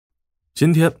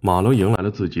今天马龙迎来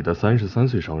了自己的33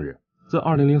岁生日。自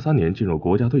2003年进入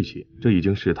国家队起，这已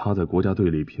经是他在国家队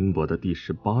里拼搏的第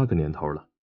18个年头了。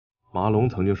马龙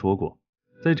曾经说过，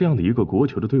在这样的一个国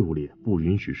球的队伍里不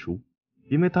允许输，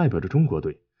因为代表着中国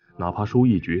队，哪怕输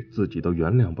一局自己都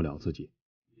原谅不了自己。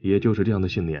也就是这样的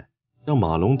信念，让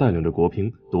马龙带领着国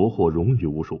乒夺获荣誉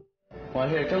无数。我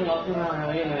是中国乒乓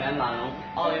球运动员马龙，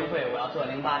奥运会我要做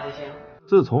08之星。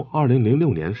自从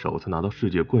2006年首次拿到世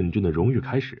界冠军的荣誉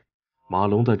开始，马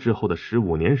龙在之后的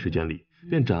15年时间里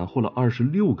便斩获了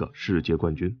26个世界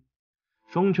冠军，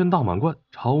双圈大满贯、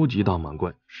超级大满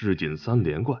贯、世锦3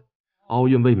连冠，奥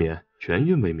运卫冕、全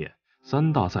运卫冕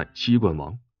，3大赛7冠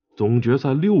王，总决赛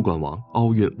6冠王，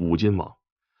奥运5金王，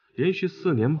连续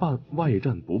4年半外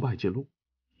战不败记录，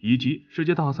以及世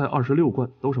界大赛26冠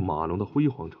都是马龙的辉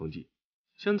煌成绩。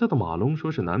现在的马龙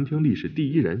说是男乒历史第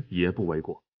1人也不为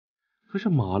过。可是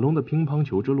马龙的乒乓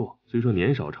球之路虽说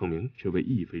年少成名，却未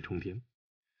一飞冲天。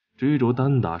追逐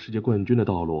单打世界冠军的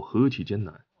道路何其艰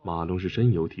难，马龙是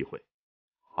深有体会。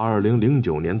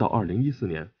2009年到2014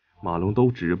年，马龙都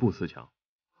止步4强。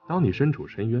当你身处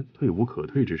深渊，退无可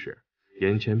退之时，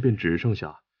眼前便只剩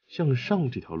下向上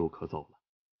这条路可走了。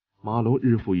马龙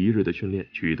日复一日的训练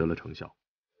取得了成效，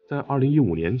在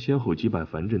2015年先后击败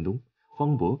樊振东、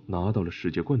方博，拿到了世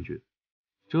界冠军。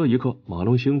这一刻，马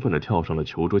龙兴奋地跳上了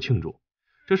球桌庆祝，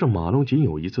这是马龙仅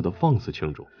有一次的放肆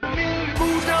庆祝。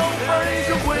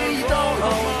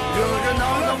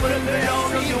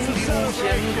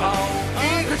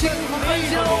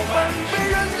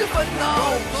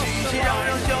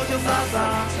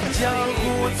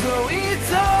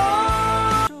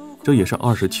这也是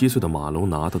27岁的马龙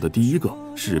拿到的第1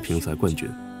个世乒赛冠军，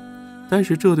但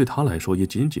是这对他来说也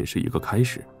仅仅是一个开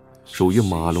始，属于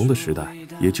马龙的时代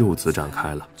也就此展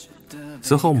开了。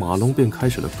此后马龙便开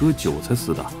始了割韭菜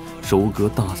似的收割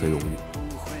大赛荣誉。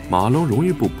马龙荣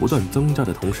誉簿不断增加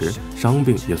的同时，伤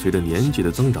病也随着年纪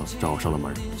的增长找上了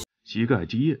门，膝盖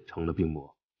积液成了病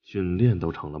魔，训练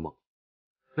都成了梦。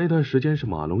那段时间是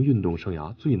马龙运动生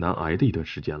涯最难挨的一段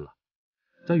时间了。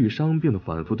在与伤病的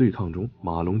反复对抗中，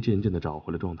马龙渐渐地找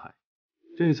回了状态。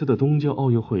这次的东京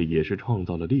奥运会也是创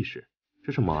造了历史，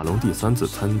这是马龙第3次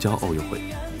参加奥运会。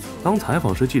当采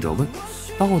访时，记者问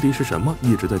到底是什么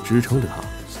一直在支撑着他，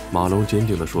马龙坚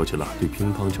定地说起了对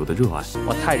乒乓球的热爱。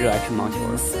我太热爱乒乓球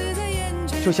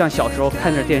了，就像小时候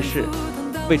看着电视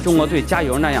为中国队加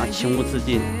油那样情不自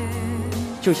禁，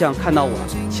就像看到我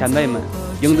前辈们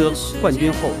赢得冠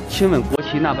军后亲吻国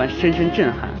旗那般深深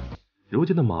震撼。如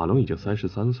今的马龙已经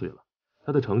33岁了，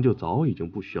他的成就早已经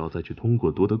不需要再去通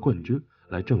过夺得冠军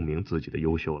来证明自己的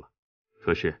优秀了。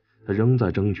可是他仍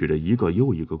在争取着一个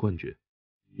又一个冠军，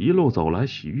一路走来，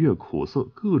喜悦苦涩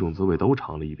各种滋味都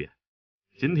尝了一遍。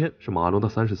今天是马龙的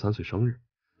33岁生日，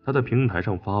他在平台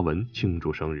上发文庆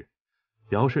祝生日，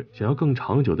表示想要更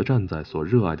长久地站在所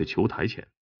热爱的球台前。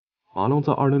马龙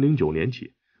在2009年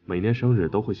起，每年生日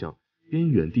都会向边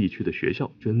远地区的学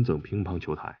校捐赠乒乓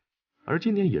球台，而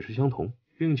今年也是相同，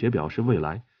并且表示未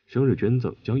来生日捐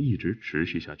赠将一直持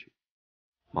续下去。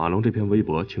马龙这篇微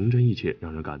博情真意切，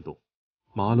让人感动。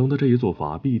马龙的这一做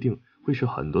法必定会使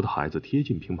很多的孩子贴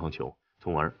近乒乓球，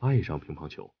从而爱上乒乓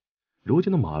球。如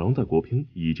今的马龙在国乒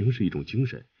已经是一种精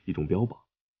神，一种标榜。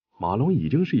马龙已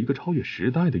经是一个超越时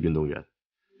代的运动员，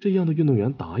这样的运动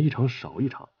员打一场少一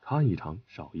场，看一场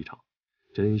少一场，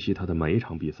珍惜他的每一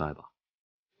场比赛吧。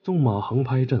纵马横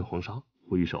拍战黄沙，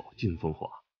挥手尽风华。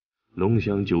龙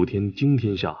翔9天惊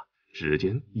天下，指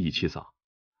尖一起洒。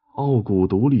傲骨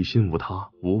独立心无他，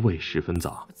无畏十分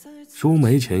杂。舒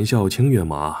眉浅笑轻跃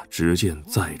马，执剑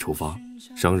再出发。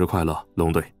生日快乐，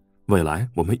龙队！未来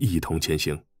我们一同前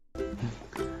行。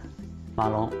马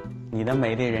龙，你的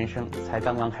美丽人生才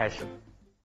刚刚开始。